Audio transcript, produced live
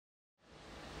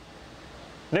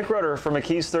Nick Rudder from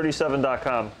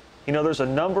McKee's37.com. You know, there's a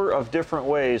number of different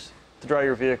ways to dry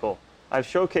your vehicle. I've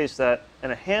showcased that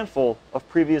in a handful of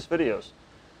previous videos.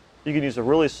 You can use a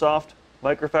really soft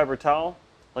microfiber towel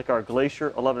like our Glacier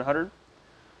 1100.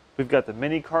 We've got the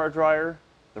mini car dryer,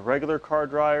 the regular car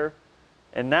dryer,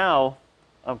 and now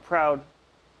I'm proud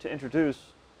to introduce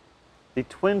the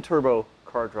twin turbo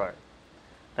car dryer.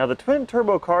 Now the twin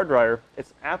turbo car dryer,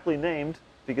 it's aptly named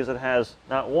because it has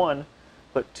not one,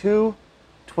 but two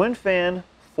twin fan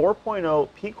 4.0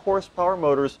 peak horsepower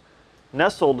motors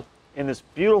nestled in this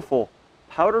beautiful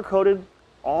powder coated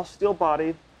all steel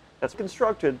body that's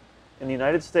constructed in the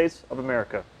United States of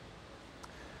America.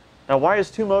 Now why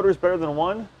is two motors better than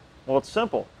one? Well, it's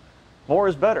simple. More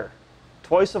is better.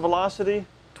 Twice the velocity,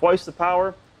 twice the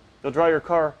power, you'll dry your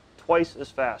car twice as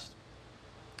fast.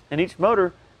 And each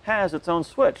motor has its own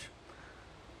switch.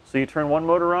 So you turn one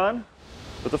motor on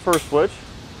with the first switch,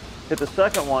 hit the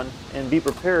second one, and be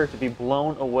prepared to be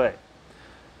blown away.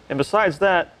 And besides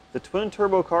that, the twin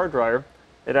turbo car dryer,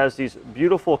 it has these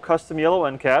beautiful custom yellow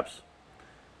end caps.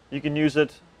 You can use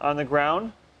it on the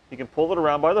ground. You can pull it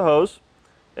around by the hose.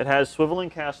 It has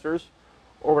swiveling casters.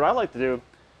 Or what I like to do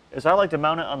is I like to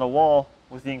mount it on the wall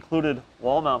with the included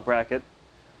wall mount bracket.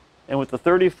 And with the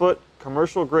 30-foot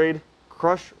commercial grade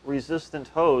crush resistant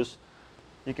hose,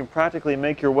 you can practically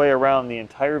make your way around the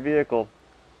entire vehicle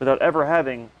without ever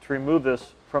having to remove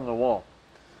this from the wall.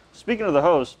 Speaking of the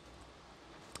hose,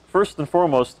 first and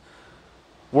foremost,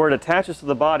 where it attaches to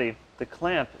the body, the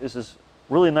clamp is this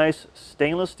really nice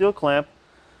stainless steel clamp.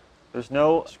 There's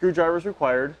no screwdrivers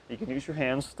required. You can use your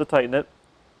hands to tighten it.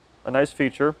 A nice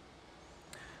feature.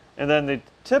 And then the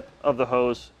tip of the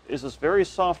hose is this very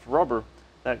soft rubber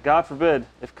that, God forbid,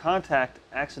 if contact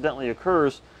accidentally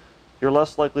occurs, you're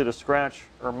less likely to scratch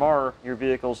or mar your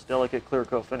vehicle's delicate clear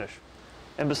coat finish.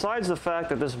 And besides the fact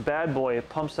that this bad boy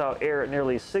pumps out air at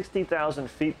nearly 60,000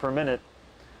 feet per minute,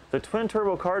 the twin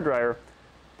turbo car dryer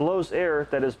blows air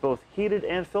that is both heated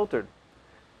and filtered.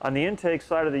 On the intake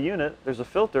side of the unit, there's a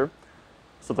filter,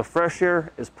 so the fresh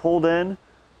air is pulled in,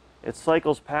 it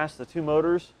cycles past the two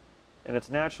motors, and it's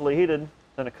naturally heated,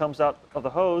 then it comes out of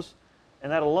the hose,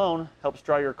 and that alone helps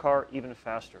dry your car even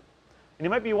faster. And you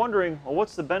might be wondering, well,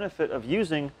 what's the benefit of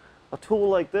using a tool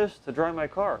like this to dry my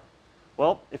car?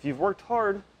 Well, if you've worked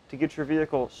hard to get your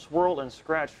vehicle swirl and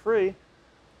scratch free,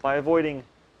 by avoiding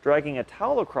dragging a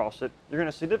towel across it, you're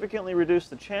going to significantly reduce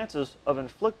the chances of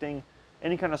inflicting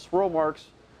any kind of swirl marks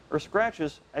or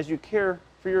scratches as you care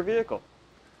for your vehicle.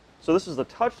 So this is the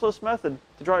touchless method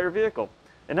to dry your vehicle.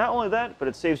 And not only that, but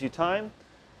it saves you time,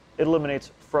 it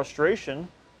eliminates frustration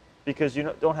because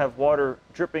you don't have water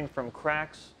dripping from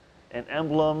cracks and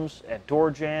emblems and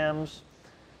door jams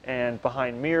and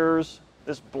behind mirrors.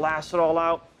 This blasts it all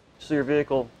out so your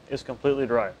vehicle is completely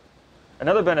dry.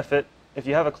 Another benefit, if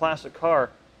you have a classic car,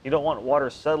 you don't want water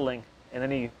settling in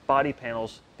any body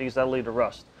panels because that'll lead to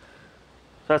rust.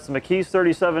 So that's the McKee's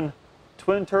 37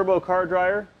 twin turbo car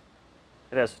dryer.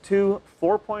 It has two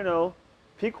 4.0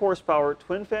 peak horsepower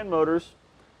twin fan motors,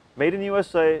 made in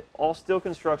USA, all steel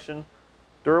construction,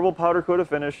 durable powder coated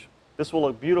finish. This will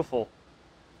look beautiful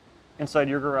inside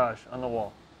your garage on the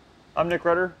wall. I'm Nick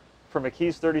Rudder from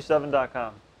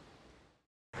McKee's37.com.